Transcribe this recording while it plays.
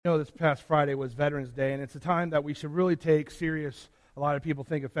This past Friday was Veterans Day, and it's a time that we should really take serious. A lot of people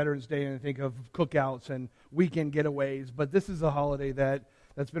think of Veterans Day and think of cookouts and weekend getaways, but this is a holiday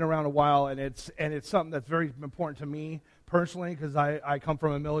that's been around a while, and it's something that's very important to me personally because I come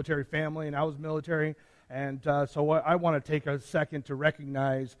from a military family, and I was military, and so I want to take a second to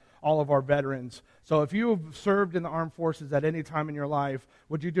recognize all of our veterans. So if you have served in the armed forces at any time in your life,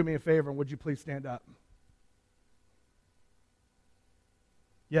 would you do me a favor, and would you please stand up?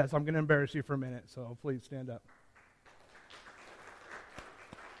 Yes, I'm going to embarrass you for a minute, so please stand up.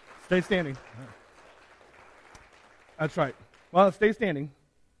 Stay standing. That's right. Well, stay standing.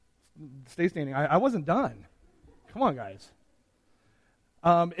 Stay standing. I wasn't done. Come on, guys.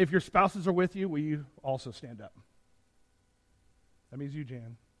 If your spouses are with you, will you also stand up? That means you,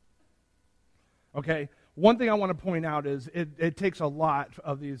 Jan. Okay. One thing I want to point out is it takes a lot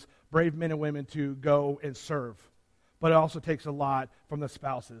of these brave men and women to go and serve. But it also takes a lot from the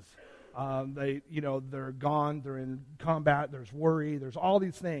spouses. They're gone, they're in combat, there's worry, there's all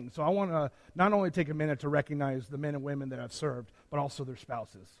these things. So I want to not only take a minute to recognize the men and women that have served, but also their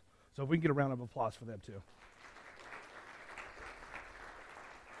spouses. So if we can get a round of applause for them too.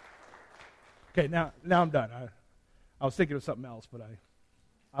 Okay, now I'm done. I was thinking of something else, but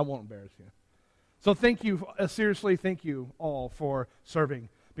I won't embarrass you. So thank you, seriously, thank you all for serving.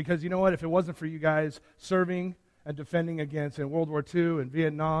 Because you know what, if it wasn't for you guys serving and defending against in World War II and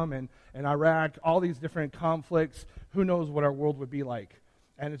Vietnam and Iraq, all these different conflicts, who knows what our world would be like.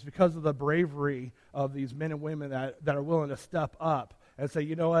 And it's because of the bravery of these men and women that are willing to step up and say,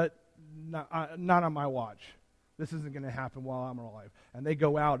 you know what, not on my watch. This isn't going to happen while I'm alive. And they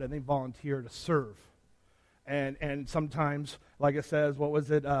go out and they volunteer to serve. And sometimes, like it says, what was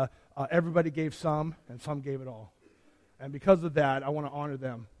it? Everybody gave some and some gave it all. And because of that, I want to honor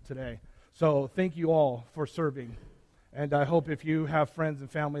them today. So thank you all for serving. And I hope if you have friends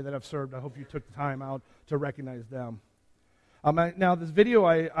and family that have served, I hope you took the time out to recognize them. Now, this video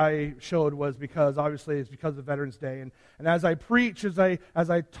I showed was because, obviously, it's because of Veterans Day. And as I preach, as I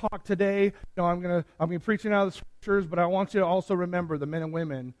talk today, I'm going to be preaching out of the scriptures, but I want you to also remember the men and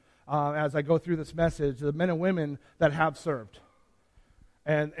women, as I go through this message, the men and women that have served.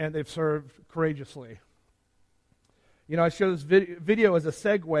 And they've served courageously. I share this video as a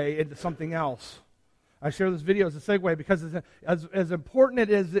segue into something else. I share this video as a segue because as important it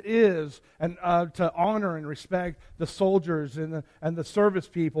is and to honor and respect the soldiers and the service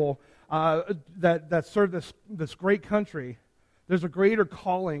people that serve this great country, there's a greater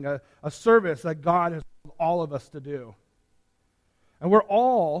calling, a service that God has called all of us to do. And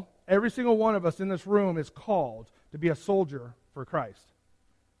every single one of us in this room is called to be a soldier for Christ.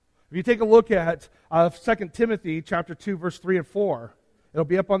 If you take a look at 2 Timothy chapter 2, verse 3 and 4, it'll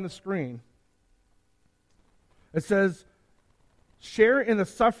be up on the screen. It says, share in the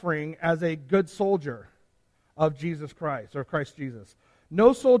suffering as a good soldier of Jesus Christ, or Christ Jesus.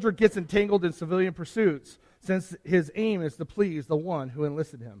 No soldier gets entangled in civilian pursuits, since his aim is to please the one who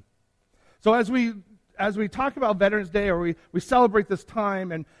enlisted him. So as we talk about Veterans Day, or we celebrate this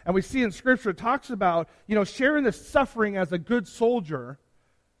time, and we see in Scripture, it talks about, sharing the suffering as a good soldier.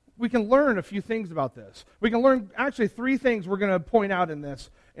 We can learn a few things about this. We can learn actually 3 things we're going to point out in this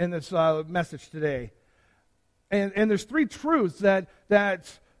message today. And there's 3 truths that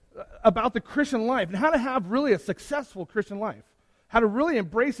about the Christian life and how to have really a successful Christian life. How to really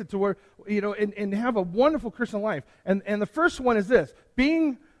embrace it to where, and have a wonderful Christian life. And the first one is this: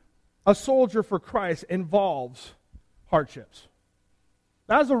 being a soldier for Christ involves hardships.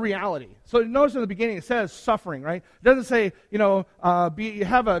 That is a reality. So notice in the beginning it says suffering, right? It doesn't say, be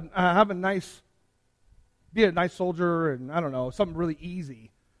a nice soldier and, I don't know, something really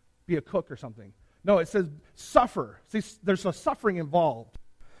easy. Be a cook or something. No, it says suffer. See, there's a suffering involved.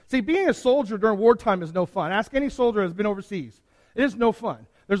 See, being a soldier during wartime is no fun. Ask any soldier who has been overseas. It is no fun.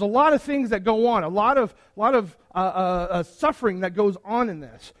 There's a lot of things that go on, a lot of suffering that goes on in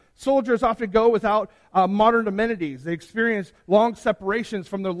this. Soldiers often go without modern amenities. They experience long separations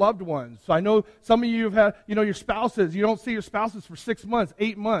from their loved ones. So I know some of you have had, your spouses. You don't see your spouses for 6 months,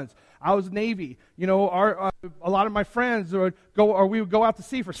 8 months. I was Navy. A lot of my friends we would go out to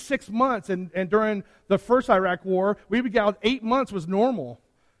sea for 6 months. And during the first Iraq War, we would get out 8 months was normal.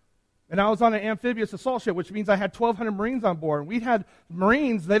 And I was on an amphibious assault ship, which means I had 1,200 Marines on board. And we had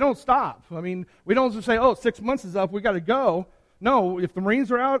Marines, they don't stop. I mean, we don't just say, 6 months is up, we got to go. No, if the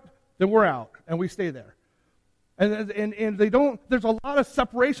Marines are out, then we're out, and we stay there. And they don't. There's a lot of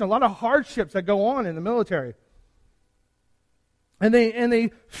separation, a lot of hardships that go on in the military. And they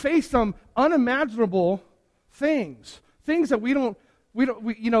face some unimaginable things that we don't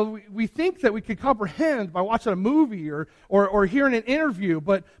we think that we can comprehend by watching a movie or hearing an interview,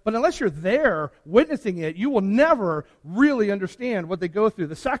 but unless you're there witnessing it, you will never really understand what they go through.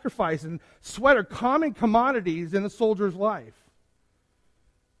 The sacrifice and sweat are common commodities in a soldier's life,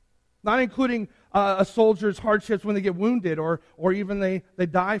 not including a soldier's hardships when they get wounded or even they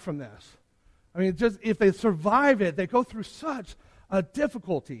die from this. I mean, just if they survive it, they go through such a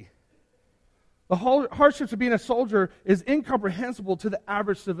difficulty. The hardships of being a soldier is incomprehensible to the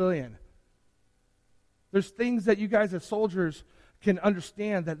average civilian. There's things that you guys as soldiers can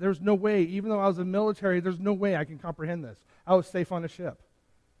understand that there's no way, even though I was in the military, there's no way I can comprehend this. I was safe on a ship.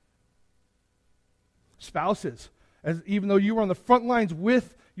 Spouses, even though you were on the front lines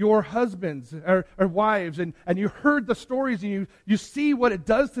with your husbands or wives, and you heard the stories and you see what it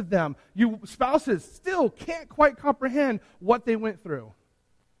does to them, you spouses still can't quite comprehend what they went through.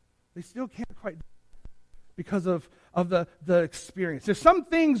 They still can't quite, because of the experience. There's some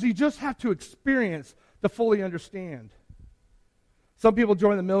things you just have to experience to fully understand. Some people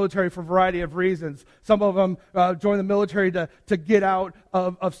join the military for a variety of reasons. Some of them join the military to get out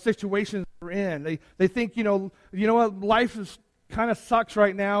of situations they're in. They think, you know what, life is kind of sucks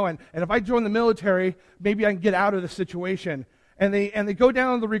right now, and if I join the military, maybe I can get out of the situation. And they go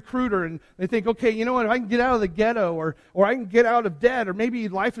down to the recruiter and they think, okay, you know what, if I can get out of the ghetto or I can get out of debt, or maybe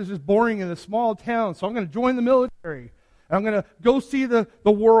life is just boring in a small town, so I'm going to join the military. And I'm going to go see the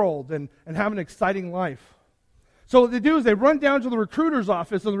world and have an exciting life. So what they do is they run down to the recruiter's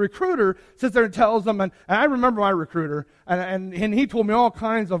office, and the recruiter sits there and tells them, and I remember my recruiter, and he told me all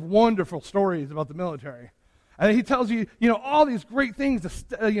kinds of wonderful stories about the military. And he tells you, all these great things,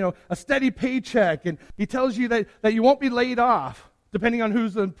 a steady paycheck, and he tells you that you won't be laid off, depending on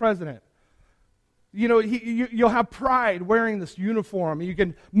who's the president. You'll have pride wearing this uniform. You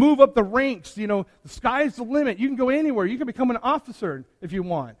can move up the ranks. The sky's the limit. You can go anywhere. You can become an officer if you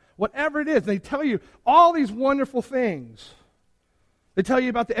want. Whatever it is, they tell you all these wonderful things. They tell you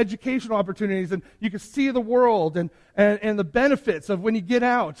about the educational opportunities, and you can see the world and the benefits of when you get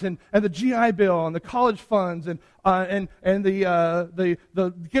out, and the GI Bill and the college funds and the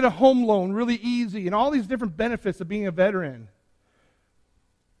get a home loan really easy, and all these different benefits of being a veteran.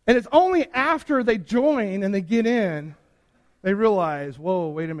 And it's only after they join and they get in, they realize, whoa,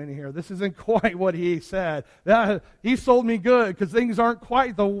 wait a minute here. This isn't quite what he said. He sold me good because things aren't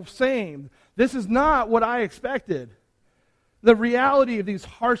quite the same. This is not what I expected. The reality of these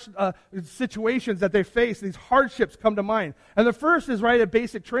harsh situations that they face, these hardships come to mind. And the first is right at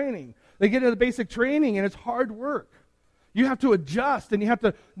basic training. They get into basic training, and it's hard work. You have to adjust, and you have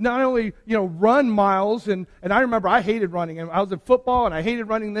to not only run miles, and I remember I hated running. And I was in football, and I hated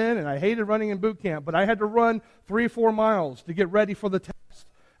running then, and I hated running in boot camp. But I had to run 3 or 4 miles to get ready for the test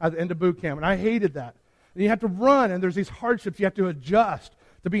at the end of boot camp, and I hated that. And you have to run, and there's these hardships. You have to adjust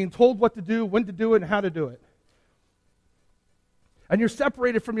to being told what to do, when to do it, and how to do it. And you're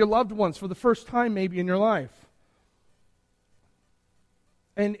separated from your loved ones for the first time maybe in your life.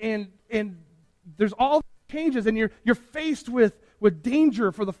 And there's all these changes, and you're faced with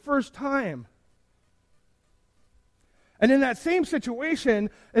danger for the first time. And in that same situation,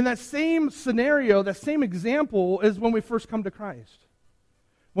 in that same scenario, that same example is when we first come to Christ.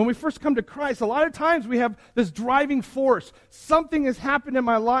 When we first come to Christ, a lot of times we have this driving force. Something has happened in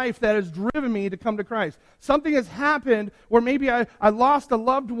my life that has driven me to come to Christ. Something has happened where maybe I lost a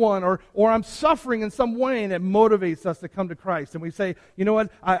loved one or I'm suffering in some way, and it motivates us to come to Christ. And we say, you know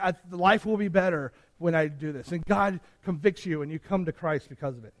what, life will be better when I do this. And God convicts you, and you come to Christ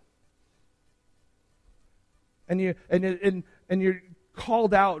because of it. And you're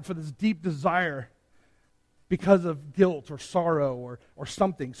called out for this deep desire because of guilt or sorrow or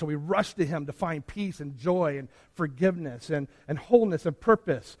something. So we rush to Him to find peace and joy and forgiveness and wholeness and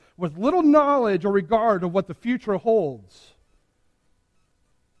purpose with little knowledge or regard of what the future holds.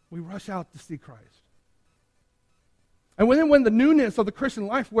 We rush out to see Christ. And when the newness of the Christian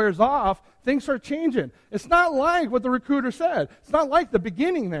life wears off, things start changing. It's not like what the recruiter said. It's not like the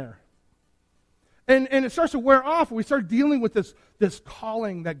beginning there. And it starts to wear off, and we start dealing with this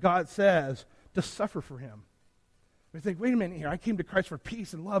calling that God says to suffer for Him. We think, wait a minute here, I came to Christ for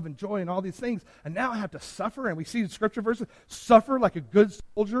peace and love and joy and all these things, and now I have to suffer. And we see the scripture verses, suffer like a good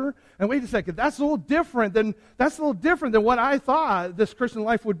soldier. And wait a second, that's a little different than what I thought this Christian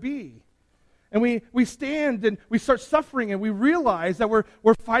life would be. And we stand and we start suffering, and we realize that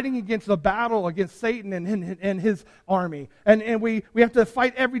we're fighting against the battle against Satan and his army. And we have to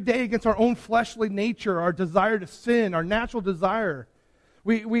fight every day against our own fleshly nature, our desire to sin, our natural desire.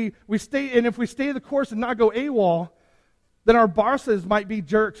 We stay, and if we stay the course and not go AWOL, then our bosses might be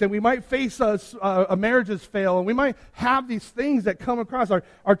jerks, and we might face a marriages fail, and we might have these things that come across.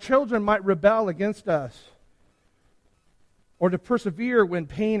 Our children might rebel against us. Or to persevere when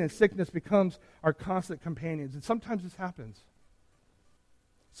pain and sickness becomes our constant companions. And sometimes this happens.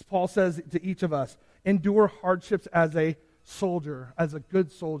 As Paul says to each of us, endure hardships as a soldier, as a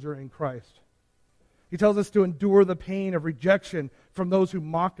good soldier in Christ. He tells us to endure the pain of rejection from those who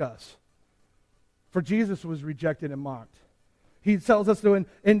mock us. For Jesus was rejected and mocked. He tells us to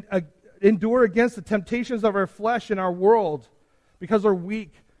endure against the temptations of our flesh in our world because we're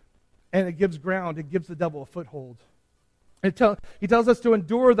weak, and it gives ground. It gives the devil a foothold. He tells us to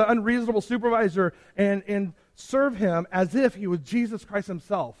endure the unreasonable supervisor and serve him as if he was Jesus Christ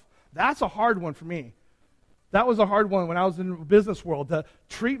himself. That's a hard one for me. That was a hard one when I was in the business world, to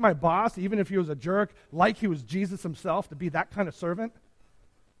treat my boss, even if he was a jerk, like he was Jesus himself, to be that kind of servant.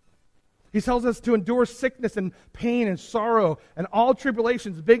 He tells us to endure sickness and pain and sorrow and all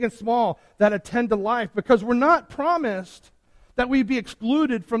tribulations, big and small, that attend to life, because we're not promised that we'd be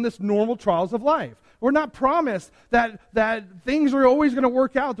excluded from this normal trials of life. We're not promised that things are always going to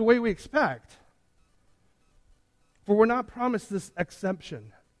work out the way we expect. For we're not promised this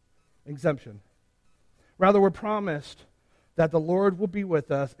exemption. Rather, we're promised that the Lord will be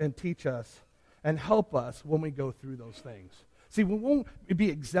with us and teach us and help us when we go through those things. See, we won't be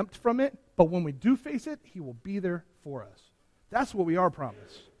exempt from it, but when we do face it, he will be there for us. That's what we are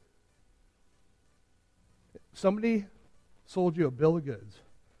promised. Somebody sold you a bill of goods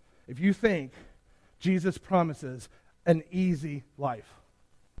if you think Jesus promises an easy life.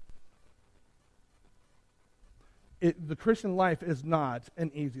 The Christian life is not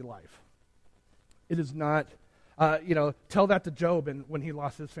an easy life. It is not, tell that to Job when he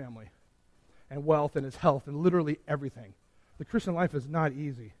lost his family and wealth and his health and literally everything. The Christian life is not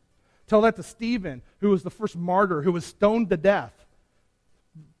easy. Tell that to Stephen, who was the first martyr, who was stoned to death.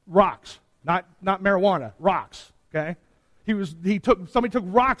 Rocks, not marijuana, rocks, okay? Somebody took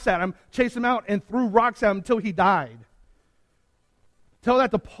rocks at him, chased him out, and threw rocks at him until he died. Tell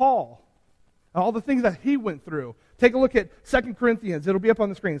that to Paul, and all the things that he went through. Take a look at 2 Corinthians. It'll be up on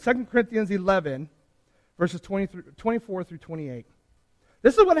the screen. 2 Corinthians 11, verses 24 through 28.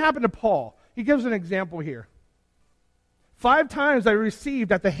 This is what happened to Paul. He gives an example here. 5 times I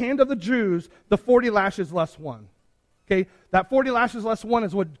received at the hand of the Jews the 40 lashes less one. Okay, that 40 lashes less one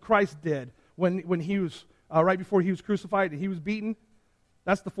is what Christ did when he was, right before he was crucified and he was beaten.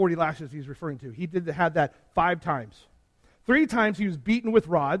 That's the 40 lashes he's referring to. He had that 5 times. 3 times he was beaten with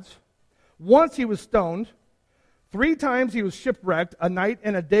rods. Once he was stoned. 3 times he was shipwrecked. A night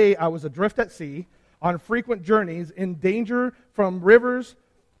and a day I was adrift at sea, on frequent journeys, in danger from rivers,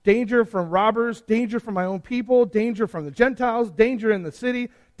 danger from robbers, danger from my own people, danger from the Gentiles, danger in the city,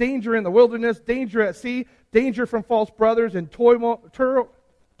 danger in the wilderness, danger at sea, danger from false brothers, and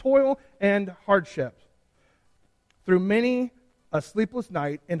toil and hardship. Through many a sleepless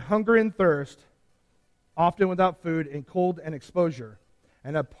night, in hunger and thirst, often without food, in cold and exposure.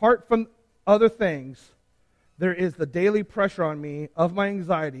 And apart from other things, there is the daily pressure on me of my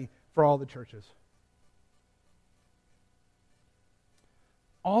anxiety for all the churches.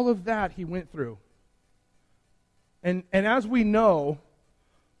 All of that he went through. And as we know,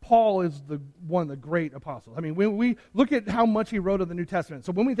 Paul is one of the great apostles. I mean, when we look at how much he wrote of the New Testament.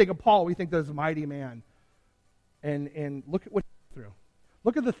 So when we think of Paul, we think that he's a mighty man. And look at what he went through.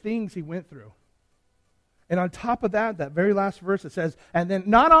 Look at the things he went through. And on top of that very last verse, it says, and then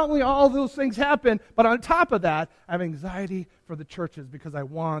not only all those things happen, but on top of that, I have anxiety for the churches because I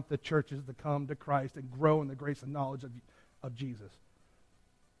want the churches to come to Christ and grow in the grace and knowledge of Jesus.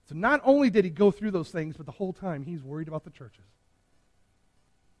 So not only did he go through those things, but the whole time he's worried about the churches.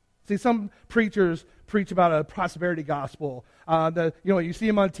 See, some preachers preach about a prosperity gospel. You see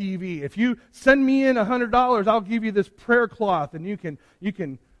them on TV. If you send me in $100, I'll give you this prayer cloth, and you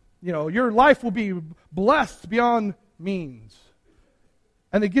can, your life will be blessed beyond means.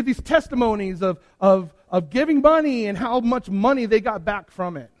 And they give these testimonies of giving money and how much money they got back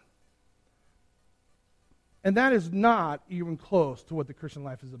from it. And that is not even close to what the Christian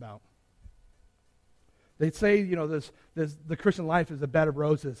life is about. They say, the Christian life is a bed of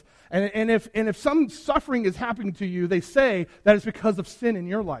roses. And if some suffering is happening to you, they say that it's because of sin in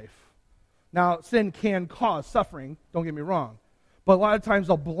your life. Now, sin can cause suffering, don't get me wrong. But a lot of times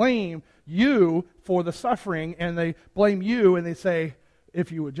they'll blame you for the suffering, and they blame you, and they say,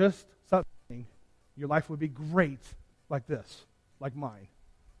 if you would just stop suffering, your life would be great like this, like mine.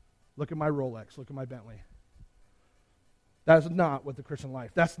 Look at my Rolex, look at my Bentley. That is not what the Christian life,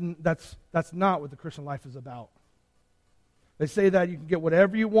 that's not what the Christian life is about. They say that you can get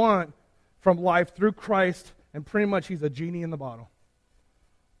whatever you want from life through Christ and pretty much he's a genie in the bottle.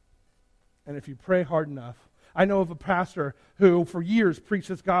 And if you pray hard enough, I know of a pastor who for years preached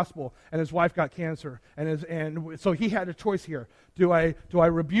this gospel, and his wife got cancer, and so he had a choice here. Do I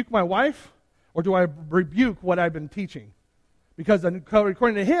rebuke my wife, or do I rebuke what I've been teaching? Because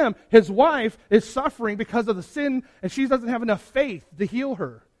according to him, his wife is suffering because of the sin, and she doesn't have enough faith to heal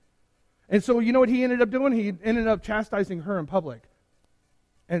her. And so you know what he ended up doing? He ended up chastising her in public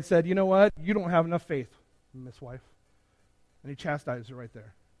and said, you know what? You don't have enough faith, Miss Wife. And he chastised her right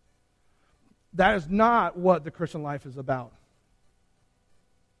there. That is not what the Christian life is about.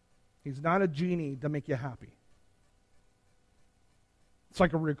 He's not a genie to make you happy. It's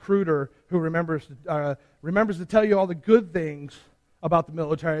like a recruiter who remembers to tell you all the good things about the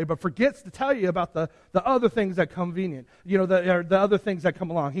military, but forgets to tell you about the other things that come convenient. The other things that come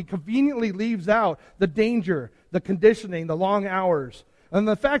along. He conveniently leaves out the danger, the conditioning, the long hours, and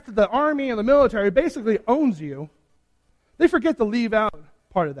the fact that the army and the military basically owns you. They forget to leave out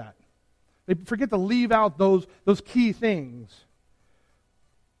part of that. They forget to leave out those key things.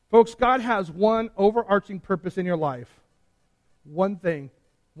 Folks, God has one overarching purpose in your life. One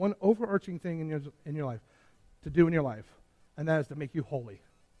overarching thing in your life to do in your life, and that is to make you holy.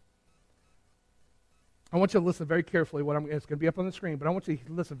 I want you to listen very carefully. It's going to be up on the screen, but I want you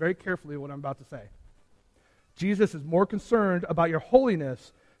to listen very carefully to what I'm about to say. Jesus is more concerned about your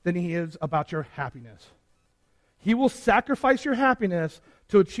holiness than he is about your happiness. He will sacrifice your happiness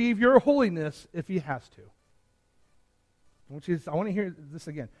to achieve your holiness if he has to. I want to hear this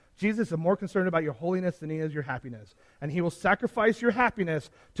again. Jesus is more concerned about your holiness than he is your happiness. And he will sacrifice your happiness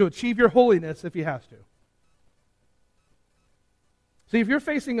to achieve your holiness if he has to. See, if you're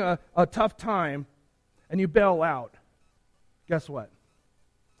facing a tough time and you bail out, guess what?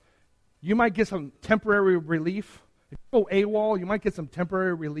 You might get some temporary relief. If you go AWOL, you might get some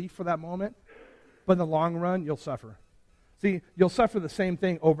temporary relief for that moment. But in the long run, you'll suffer. See, you'll suffer the same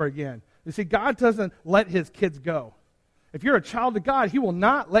thing over again. You see, God doesn't let his kids go. If you're a child of God, he will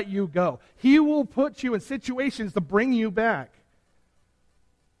not let you go. He will put you in situations to bring you back.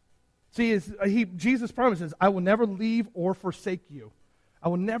 See, Jesus promises, I will never leave or forsake you. I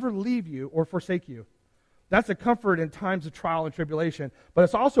will never leave you or forsake you. That's a comfort in times of trial and tribulation, but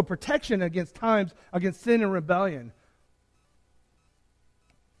it's also protection against sin and rebellion.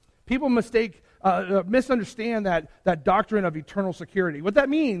 People misunderstand that doctrine of eternal security. What that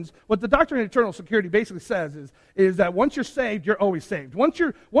means, what the doctrine of eternal security basically says is that once you're saved, you're always saved. Once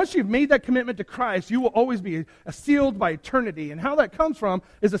you've made that commitment to Christ, you will always be sealed by eternity. And how that comes from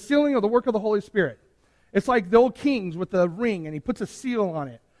is the sealing of the work of the Holy Spirit. It's like the old kings with the ring, and he puts a seal on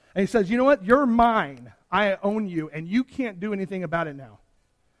it. And he says, you know what? You're mine. I own you, and you can't do anything about it now.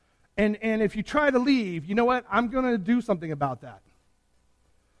 And if you try to leave, you know what? I'm going to do something about that.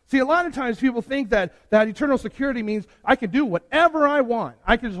 See, a lot of times people think that eternal security means I can do whatever I want.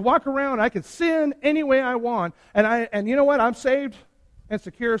 I can just walk around. I can sin any way I want. And you know what? I'm saved and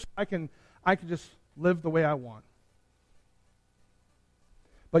secure, so I can just live the way I want.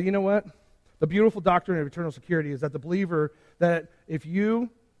 But you know what? The beautiful doctrine of eternal security is that the believer, that if you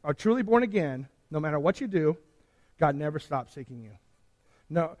are truly born again, no matter what you do, God never stops seeking you.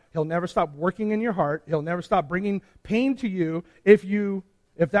 No, he'll never stop working in your heart. He'll never stop bringing pain to you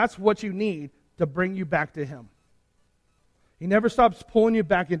if that's what you need to bring you back to him. He never stops pulling you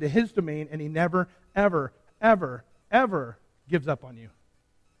back into his domain, and he never, ever, ever, ever gives up on you.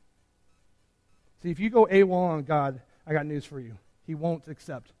 See, if you go AWOL on God, I got news for you. He won't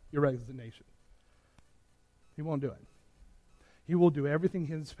accept your resignation. He won't do it. He will do everything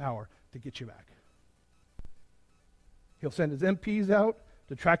in his power to get you back. He'll send his MPs out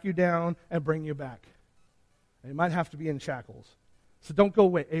to track you down and bring you back. And it might have to be in shackles. So don't go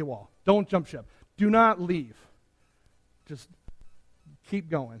away AWOL. Don't jump ship. Do not leave. Just keep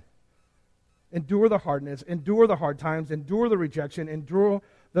going. Endure the hardness. Endure the hard times. Endure the rejection. Endure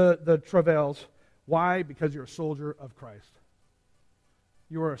the travails. Why? Because you're a soldier of Christ.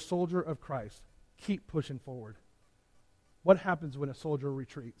 You are a soldier of Christ. Keep pushing forward. What happens when a soldier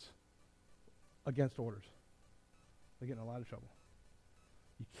retreats against orders? They get in a lot of trouble.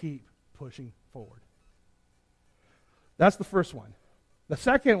 You keep pushing forward. That's the first one. The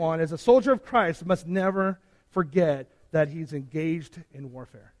second one is a soldier of Christ must never forget that he's engaged in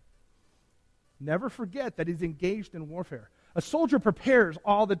warfare. Never forget that he's engaged in warfare. A soldier prepares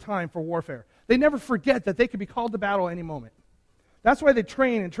all the time for warfare. They never forget that they could be called to battle any moment. That's why they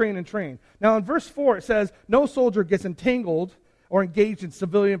train and train and train. Now in verse 4 it says, no soldier gets entangled or engaged in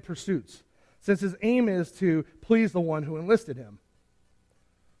civilian pursuits, since his aim is to please the one who enlisted him.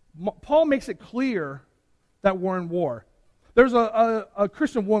 Paul makes it clear that we're in war. There's a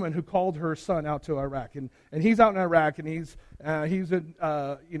Christian woman who called her son out to Iraq, and he's out in Iraq, and he's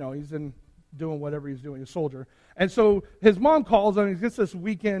in doing whatever he's doing, a soldier. And so his mom calls him, and he gets this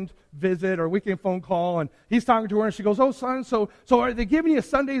weekend visit or weekend phone call, and he's talking to her, and she goes, "Oh, son, so are they giving you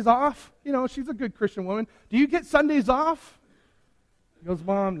Sundays off?" She's a good Christian woman. "Do you get Sundays off?" He goes,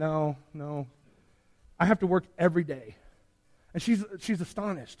 "Mom, no. I have to work every day." And she's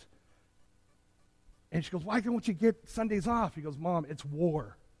astonished. And she goes, "Why don't you get Sundays off?" He goes, "Mom, it's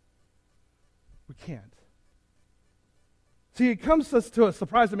war. We can't." See, it comes to a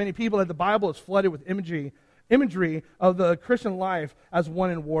surprise to many people that the Bible is flooded with imagery of the Christian life as one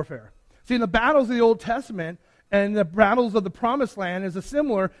in warfare. See, in the battles of the Old Testament and the battles of the Promised Land is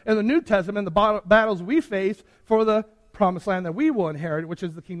similar in the New Testament, the battles we face for the Promised Land that we will inherit, which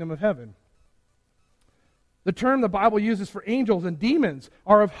is the kingdom of heaven. The term the Bible uses for angels and demons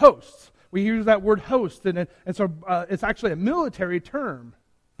are of hosts. We use that word host, and so it's actually a military term.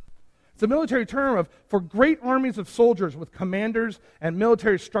 It's a military term for great armies of soldiers with commanders and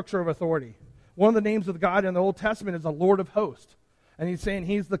military structure of authority. One of the names of God in the Old Testament is the Lord of Hosts. And he's saying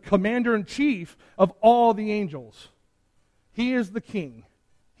he's the commander-in-chief of all the angels. He is the king.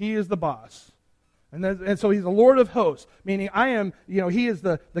 He is the boss. And so he's the Lord of Hosts, meaning he is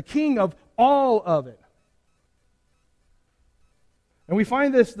the king of all of it. And we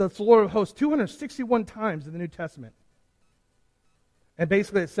find this Lord of Hosts 261 times in the New Testament. And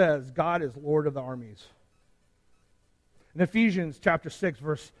basically it says, God is Lord of the armies. In Ephesians chapter 6,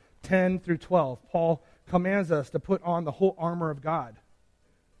 verse 10 through 12, Paul commands us to put on the whole armor of God.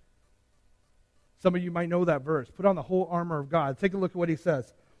 Some of you might know that verse. Put on the whole armor of God. Take a look at what he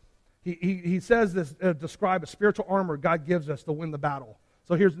says. He says this, describe a spiritual armor God gives us to win the battle.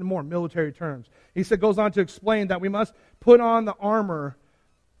 So here's the more military terms. Goes on to explain that we must put on the armor.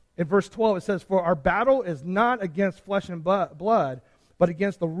 In verse 12 it says, "For our battle is not against flesh and blood, but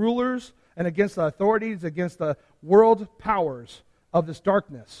against the rulers and against the authorities, against the world powers of this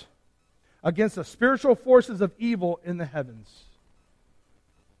darkness, against the spiritual forces of evil in the heavens."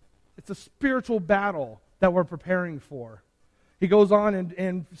 It's a spiritual battle that we're preparing for. He goes on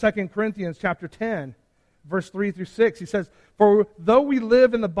in 2 Corinthians chapter 10, verse 3 through 6. He says, "For though we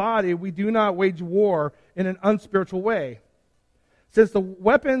live in the body, we do not wage war in an unspiritual way. Since the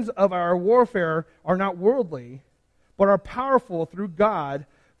weapons of our warfare are not worldly, but are powerful through God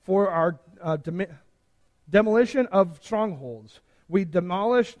for our demolition of strongholds. We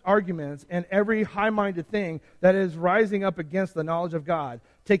demolish arguments and every high-minded thing that is rising up against the knowledge of God,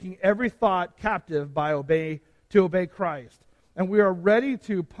 taking every thought captive to obey Christ. And we are ready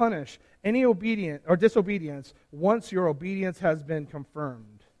to punish any disobedience once your obedience has been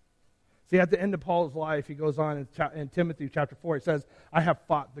confirmed." See, at the end of Paul's life, he goes on in Timothy chapter 4, he says, "I have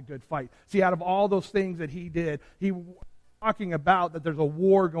fought the good fight." See, out of all those things that he did, he was talking about that there's a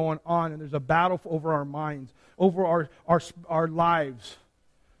war going on and there's a battle over our minds, over our lives.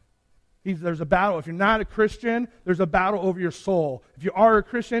 There's a battle. If you're not a Christian, there's a battle over your soul. If you are a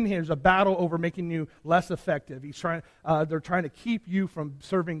Christian, there's a battle over making you less effective. They're trying to keep you from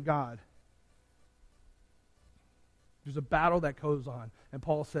serving God. There's a battle that goes on. And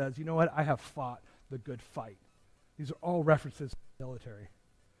Paul says, you know what? I have fought the good fight. These are all references to the military.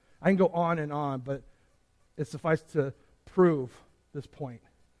 I can go on, but it suffices to prove this point,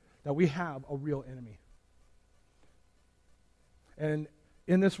 that we have a real enemy. And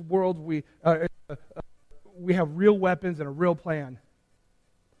in this world, we have real weapons and a real plan.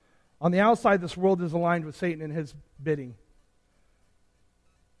 On the outside, this world is aligned with Satan and his bidding.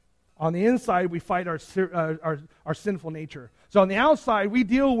 On the inside, we fight our sinful nature. So on the outside, we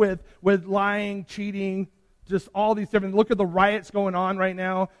deal with lying, cheating, just all these different, look at the riots going on right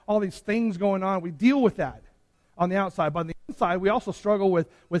now, all these things going on. We deal with that on the outside. But on the inside, we also struggle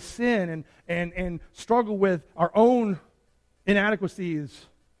with sin and struggle with our own inadequacies.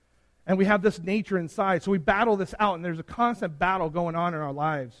 And we have this nature inside. So we battle this out, and there's a constant battle going on in our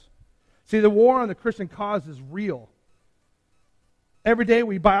lives. See, the war on the Christian cause is real. Every day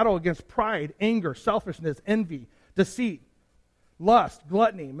we battle against pride, anger, selfishness, envy, deceit, lust,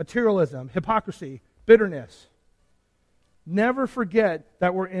 gluttony, materialism, hypocrisy, bitterness. Never forget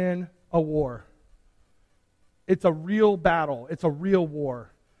that we're in a war. It's a real battle. It's a real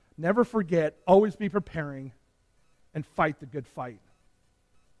war. Never forget, always be preparing and fight the good fight.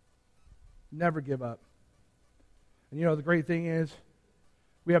 Never give up. And the great thing is,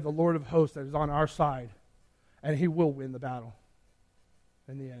 we have the Lord of hosts that is on our side, and he will win the battle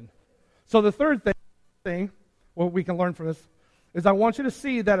in the end. So the third thing, what we can learn from this, is I want you to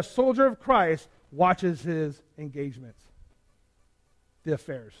see that a soldier of Christ watches his engagements, the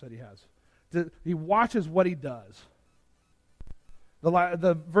affairs that he has. He watches what he does.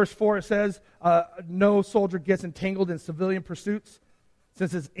 The verse 4, it says, no soldier gets entangled in civilian pursuits,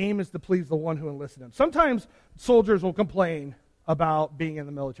 since his aim is to please the one who enlisted him. Sometimes soldiers will complain about being in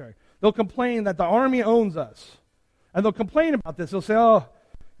the military. They'll complain that the army owns us. And they'll complain about this. They'll say, oh,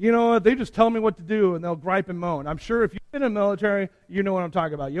 you know, they just tell me what to do, and they'll gripe and moan. I'm sure if you've been in the military, you know what I'm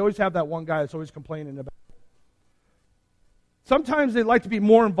talking about. You always have that one guy that's always complaining about it. Sometimes they like to be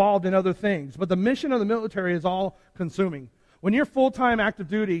more involved in other things, but the mission of the military is all-consuming. When you're full-time active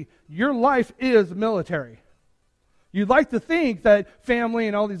duty, your life is military. You'd like to think that family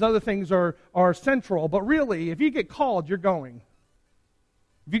and all these other things are central, but really, if you get called, you're going.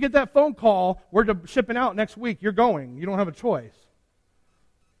 If you get that phone call, we're shipping out next week, you're going. You don't have a choice.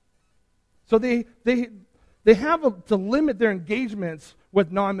 So they have to limit their engagements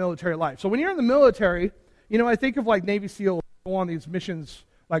with non-military life. So when you're in the military, you know, I think of like Navy SEALs go on these missions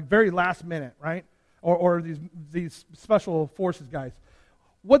like very last minute, right? Or these special forces guys.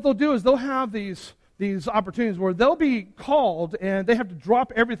 What they'll do is they'll have these opportunities where they'll be called and they have to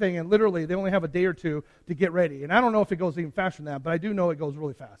drop everything, and literally they only have a day or two to get ready. And I don't know if it goes even faster than that, but I do know it goes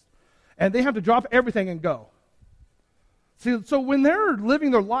really fast. And they have to drop everything and go. See, so when they're living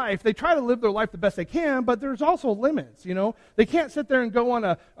their life, they try to live their life the best they can, but there's also limits, you know. They can't sit there and go on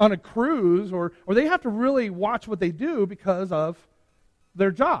a cruise, or they have to really watch what they do because of their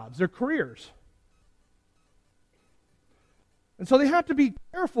jobs, their careers. And so they have to be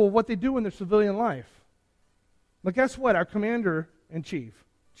careful what they do in their civilian life. But guess what? Our commander-in-chief,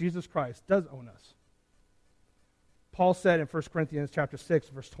 Jesus Christ, does own us. Paul said in 1 Corinthians chapter 6,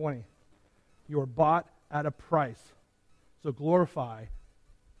 verse 20, you are bought at a price, so glorify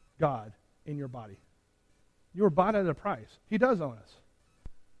God in your body. You are bought at a price. He does own us.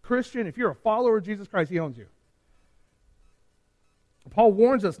 Christian, if you're a follower of Jesus Christ, he owns you. Paul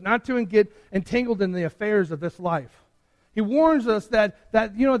warns us not to get entangled in the affairs of this life. He warns us that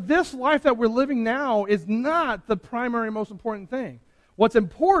you know, this life that we're living now is not the primary, most important thing. What's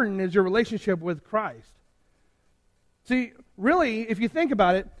important is your relationship with Christ. See, really, if you think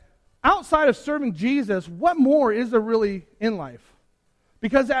about it, outside of serving Jesus, what more is there really in life?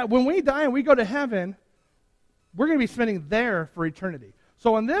 Because when we die and we go to heaven, we're going to be spending there for eternity.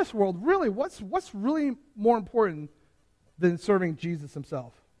 So in this world, really, what's really more important than serving Jesus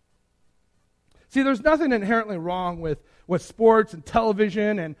himself? See, there's nothing inherently wrong with sports and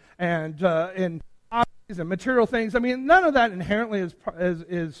television and hobbies and material things. I mean, none of that inherently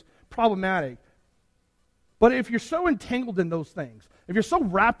is problematic. But if you're so entangled in those things, if you're so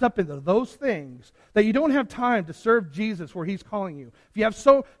wrapped up into those things that you don't have time to serve Jesus where he's calling you,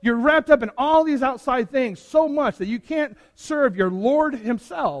 you're wrapped up in all these outside things so much that you can't serve your Lord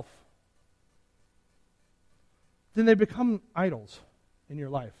himself, then they become idols in your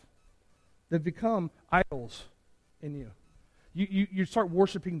life. They become idols in you. You start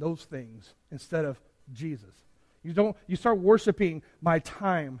worshiping those things instead of Jesus. You start worshiping my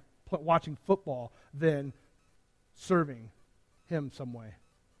time watching football than serving him some way.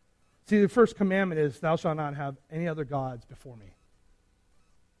 See, the first commandment is, thou shalt not have any other gods before me.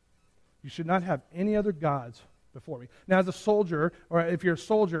 You should not have any other gods before me. Now, as a soldier, or if you're a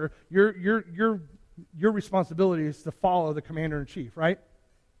soldier, your responsibility is to follow the commander-in-chief, right?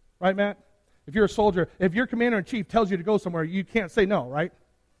 Right, Matt? If you're a soldier, if your commander-in-chief tells you to go somewhere, you can't say no, right?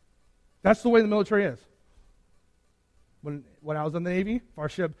 That's the way the military is. When I was in the Navy, our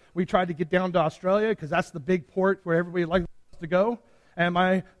ship, we tried to get down to Australia because that's the big port where everybody likes to go. And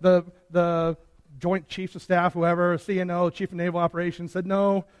the Joint Chiefs of Staff, whoever, CNO, Chief of Naval Operations, said,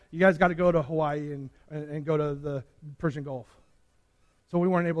 no, you guys got to go to Hawaii and go to the Persian Gulf. So we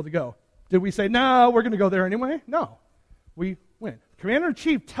weren't able to go. Did we say, no, we're going to go there anyway? No. We went.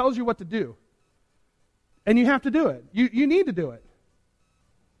 Commander-in-Chief tells you what to do. And you have to do it. You need to do it.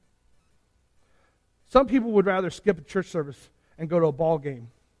 Some people would rather skip a church service and go to a ball game.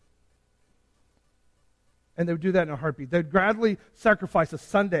 And they would do that in a heartbeat. They'd gladly sacrifice a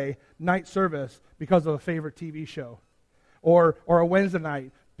Sunday night service because of a favorite TV show. Or a Wednesday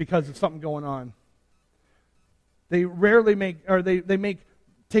night because of something going on. They rarely make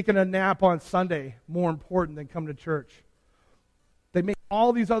taking a nap on Sunday more important than coming to church. They make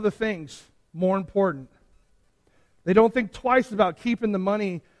all these other things more important. They don't think twice about keeping the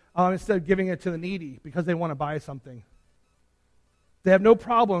money instead of giving it to the needy because they want to buy something. They have no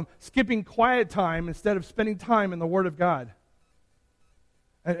problem skipping quiet time instead of spending time in the Word of God.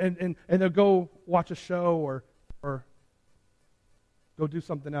 And they'll go watch a show or go do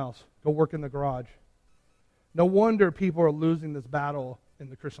something else. Go work in the garage. No wonder people are losing this battle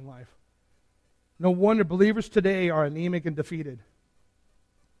in the Christian life. No wonder believers today are anemic and defeated.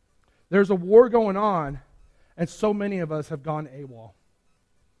 There's a war going on, And so many of us have gone AWOL.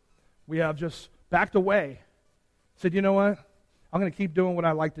 We have just backed away, said, you know what? I'm going to keep doing what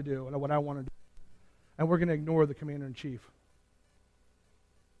I like to do and what I want to do. And we're going to ignore the commander-in-chief.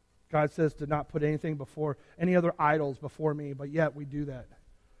 God says to not put anything before, any other idols before me, but yet we do that.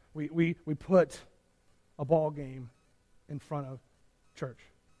 We put a ball game in front of church.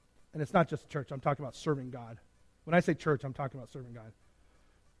 And it's not just church. I'm talking about serving God. When I say church, I'm talking about serving God.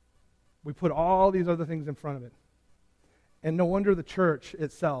 We put all these other things in front of it. And no wonder the church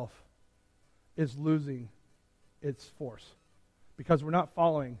itself is losing its force, because we're not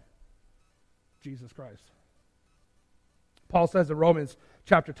following Jesus Christ. Paul says in Romans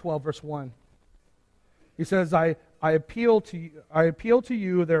chapter 12, verse 1, he says, I appeal to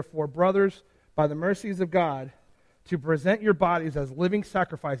you, therefore, brothers, by the mercies of God, to present your bodies as living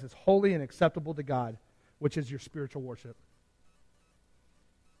sacrifices, holy and acceptable to God, which is your spiritual worship.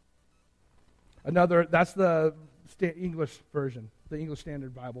 That's the English version, the English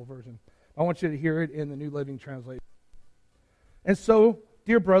Standard Bible version. I want you to hear it in the New Living Translation. And so,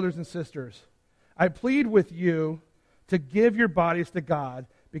 dear brothers and sisters, I plead with you to give your bodies to God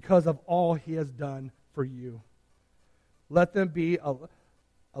because of all He has done for you. Let them be a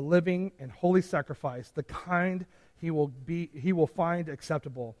living and holy sacrifice, the kind He will find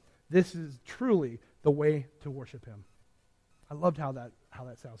acceptable. This is truly the way to worship Him. I loved how that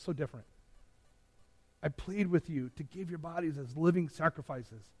sounds. So different. I plead with you to give your bodies as living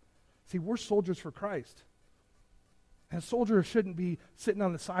sacrifices. See, we're soldiers for Christ. And a soldier shouldn't be sitting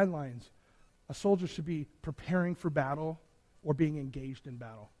on the sidelines. A soldier should be preparing for battle or being engaged in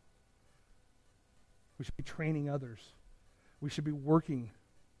battle. We should be training others. We should be working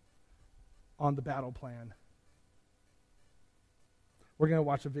on the battle plan. We're going to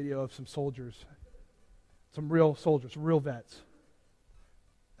watch a video of some soldiers, some real soldiers, real vets.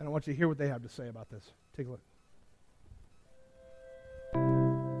 And I want you to hear what they have to say about this. Take a look.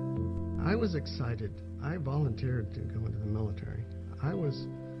 I was excited. I volunteered to go into the military. I was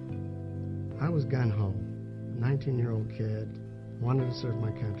gung-ho. 19-year-old kid, wanted to serve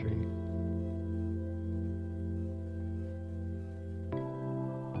my country.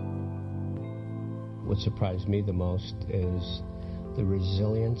 What surprised me the most is the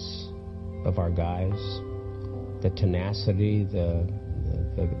resilience of our guys, the tenacity, the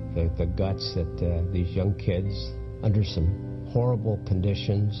guts that these young kids, under some horrible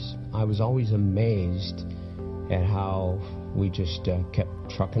conditions. I was always amazed at how we just kept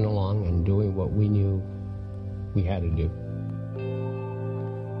trucking along and doing what we knew we had to do.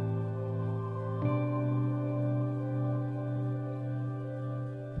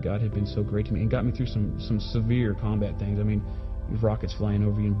 God had been so great to me and got me through some severe combat things. I mean, rockets flying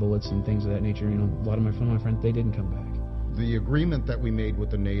over you and bullets and things of that nature. You know, a lot of my friends, they didn't come back. The agreement that we made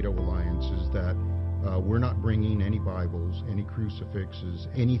with the NATO alliance is that we're not bringing any Bibles, any crucifixes,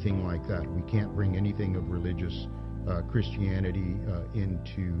 anything like that. We can't bring anything of religious Christianity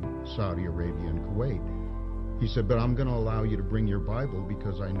into Saudi Arabia and Kuwait. He said, but I'm going to allow you to bring your Bible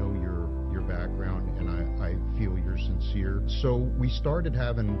because I know your background and I feel you're sincere. So we started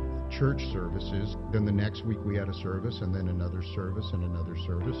having church services. Then the next week we had a service, and then another service and another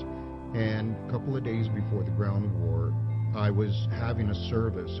service. And a couple of days before the ground war, I was having a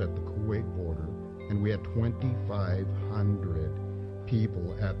service at the Kuwait border, and we had 2,500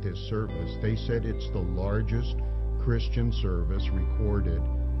 people at this service. They said it's the largest Christian service recorded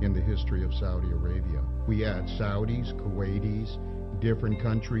in the history of Saudi Arabia. We had Saudis, Kuwaitis, different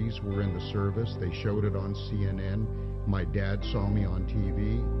countries were in the service. They showed it on CNN. My dad saw me on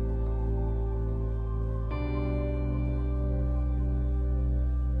TV.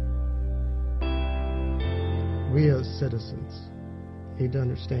 We as citizens need to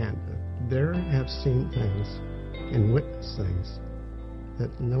understand that there have seen things and witnessed things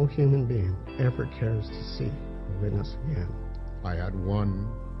that no human being ever cares to see or witness again. I had one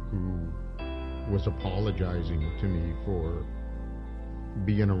who was apologizing to me for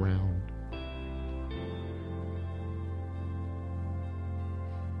being around.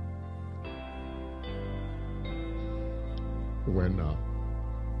 When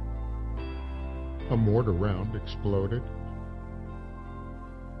a mortar round exploded,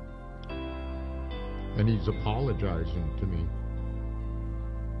 and he's apologizing to me.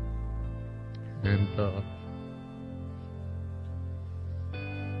 And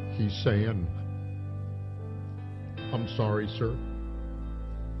he's saying, I'm sorry, sir.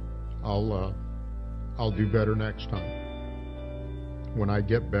 I'll do better next time. When I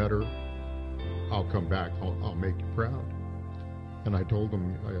get better, I'll come back. I'll make you proud. And I told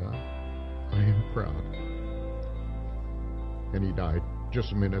him, I am proud. And he died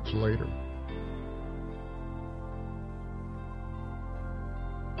just minutes later.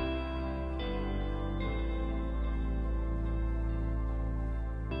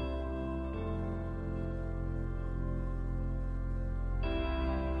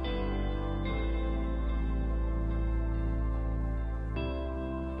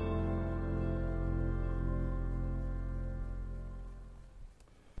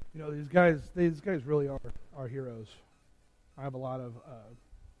 these guys really are heroes. I have a lot of.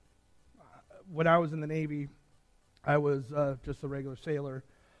 When I was in the Navy, I was just a regular sailor.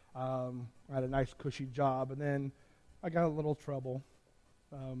 I had a nice cushy job, and then I got a little trouble.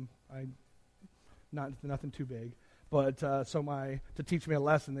 Nothing too big, but to teach me a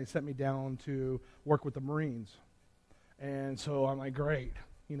lesson, they sent me down to work with the Marines, and so I'm like, great,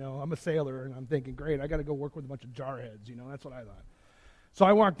 I'm a sailor, and I'm thinking, great, I got to go work with a bunch of jarheads, that's what I thought. So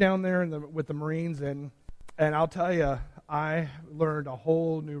I walked down there with the Marines, and I'll tell you, I learned a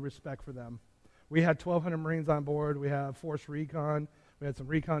whole new respect for them. We had 1,200 Marines on board. We have Force Recon. We had some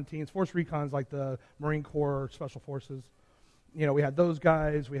recon teams. Force Recon's like the Marine Corps Special Forces. We had those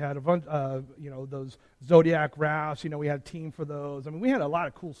guys. We had a bunch, those Zodiac rafts. We had a team for those. I mean, we had a lot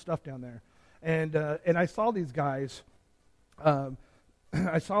of cool stuff down there. And I saw these guys.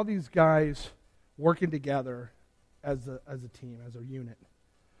 I saw these guys working together as a team, as a unit.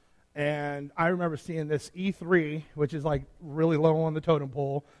 And I remember seeing this E3, which is like really low on the totem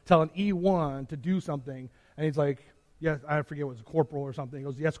pole, telling E1 to do something. And he's like, yes, I forget, it was a corporal or something. He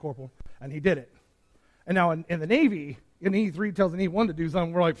goes, yes, corporal. And he did it. And now in the Navy, an E3 tells an E1 to do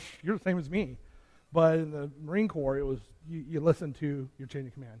something, we're like, you're the same as me. But in the Marine Corps, it was, you listen to your chain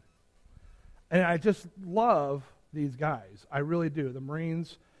of command. And I just love these guys. I really do. The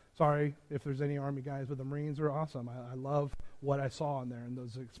Marines, sorry if there's any Army guys, but the Marines are awesome. I love what I saw in there and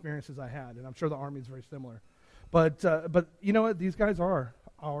those experiences I had. And I'm sure the Army is very similar. But you know what? These guys are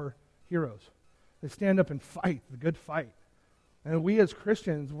our heroes. They stand up and fight, the good fight. And we as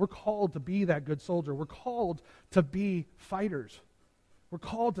Christians, we're called to be that good soldier. We're called to be fighters. We're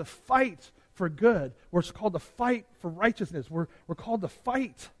called to fight for good. We're called to fight for righteousness. We're called to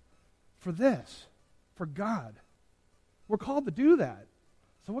fight for this, for God. We're called to do that.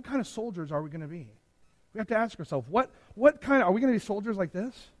 So what kind of soldiers are we going to be? We have to ask ourselves, what kind of, are we going to be soldiers like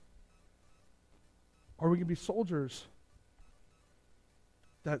this? Or are we going to be soldiers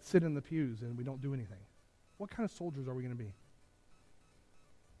that sit in the pews and we don't do anything? What kind of soldiers are we going to be?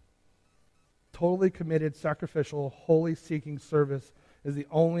 Totally committed, sacrificial, holy seeking service is the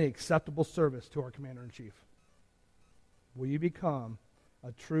only acceptable service to our commander-in-chief. Will you become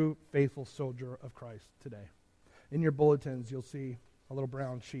a true, faithful soldier of Christ today? In your bulletins, you'll see a little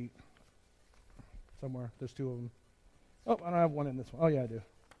brown sheet somewhere. There's two of them. Oh, I don't have one in this one. Oh, yeah, I do.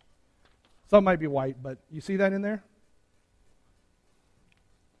 Some might be white, but you see that in there?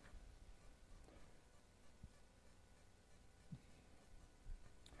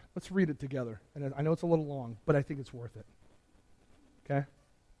 Let's read it together. And I know it's a little long, but I think it's worth it. Okay?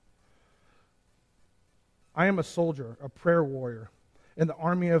 I am a soldier, a prayer warrior in the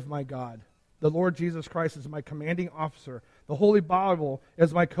army of my God. The Lord Jesus Christ is my commanding officer. The Holy Bible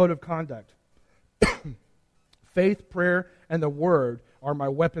is my code of conduct. Faith, prayer, and the Word are my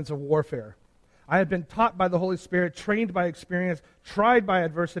weapons of warfare. I have been taught by the Holy Spirit, trained by experience, tried by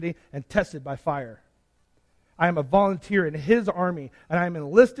adversity, and tested by fire. I am a volunteer in His army, and I am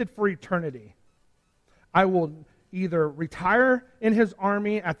enlisted for eternity. I will either retire in His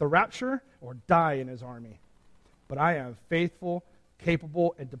army at the rapture or die in His army. But I am faithful,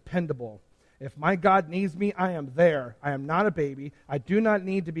 capable, and dependable. If my God needs me, I am there. I am not a baby. I do not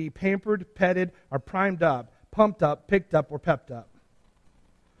need to be pampered, petted, or primed up, pumped up, picked up, or pepped up.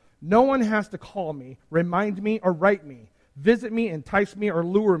 No one has to call me, remind me, or write me, visit me, entice me, or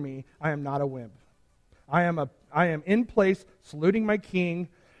lure me. I am not a wimp. I am in place, saluting my King.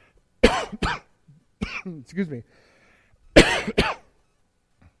 Excuse me.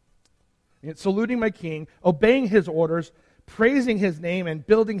 Saluting my King, obeying His orders, praising His name, and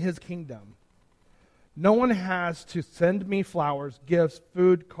building His kingdom. No one has to send me flowers, gifts,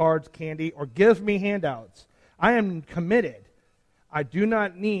 food, cards, candy, or give me handouts. I am committed. I do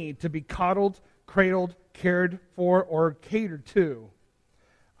not need to be coddled, cradled, cared for, or catered to.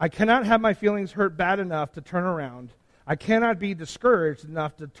 I cannot have my feelings hurt bad enough to turn around. I cannot be discouraged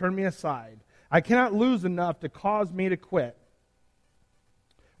enough to turn me aside. I cannot lose enough to cause me to quit.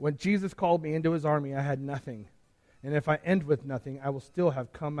 When Jesus called me into His army, I had nothing. And if I end with nothing, I will still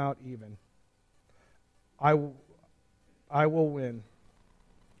have come out even. I will win.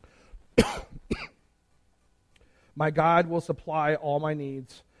 My God will supply all my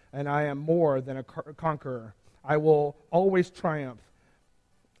needs, and I am more than a conqueror. I will always triumph.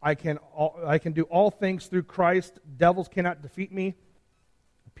 I can do all things through Christ. Devils cannot defeat me.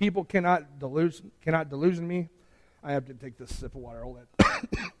 People cannot delusion me. I have to take this sip of water. Hold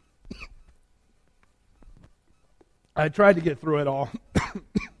it. I tried to get through it all.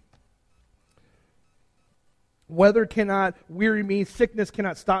 Weather cannot weary me. Sickness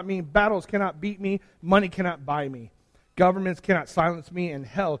cannot stop me. Battles cannot beat me. Money cannot buy me. Governments cannot silence me, and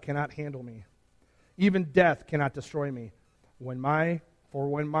hell cannot handle me. Even death cannot destroy me. When my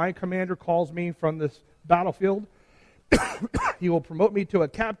commander calls me from this battlefield, he will promote me to a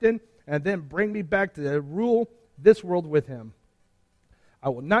captain and then bring me back to rule this world with him. I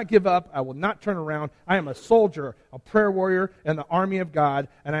will not give up. I will not turn around. I am a soldier, a prayer warrior in the army of God,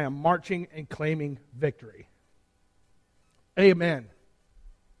 and I am marching and claiming victory. Amen.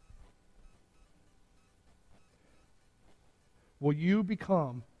 Will you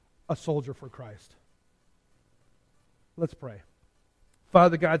become a soldier for Christ? Let's pray.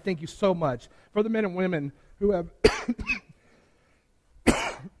 Father God, thank you so much for the men and women who have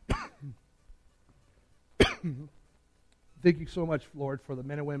thank you so much, Lord, for the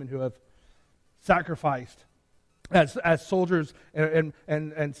men and women who have sacrificed as soldiers and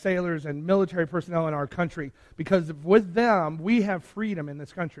sailors and military personnel in our country, because with them we have freedom in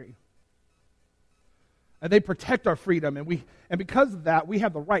this country. And they protect our freedom, and because of that, we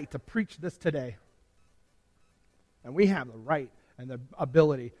have the right to preach this today. And we have the right and the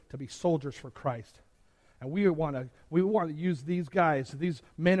ability to be soldiers for Christ. And we want to use these guys, these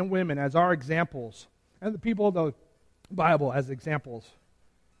men and women, as our examples, and the people of the Bible as examples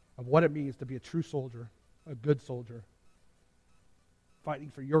of what it means to be a true soldier, a good soldier,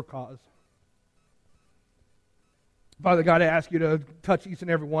 fighting for your cause. Father God, I ask you to touch each and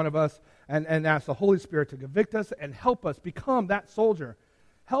every one of us and ask the Holy Spirit to convict us and help us become that soldier.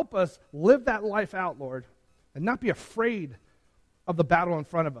 Help us live that life out, Lord, and not be afraid of the battle in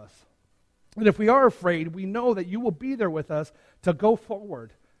front of us. And if we are afraid, we know that you will be there with us to go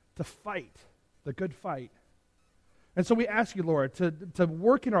forward, to fight the good fight. And so we ask you, Lord, to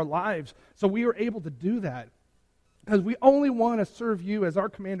work in our lives so we are able to do that. Because we only want to serve you as our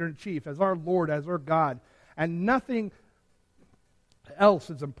commander-in-chief, as our Lord, as our God. And nothing else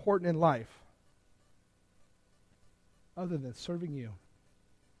is important in life other than serving you.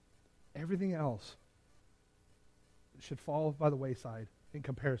 Everything else should fall by the wayside in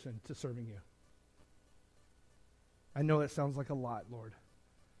comparison to serving you. I know that sounds like a lot, Lord.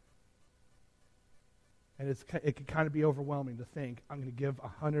 And it can kind of be overwhelming to think, I'm going to give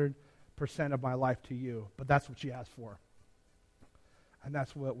 100% of my life to you. But that's what you asked for. And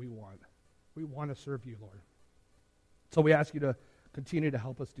that's what we want. We want to serve you, Lord. So we ask you to continue to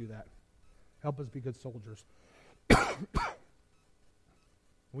help us do that. Help us be good soldiers.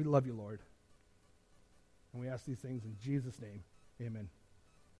 We love you, Lord. And we ask these things in Jesus' name. Amen.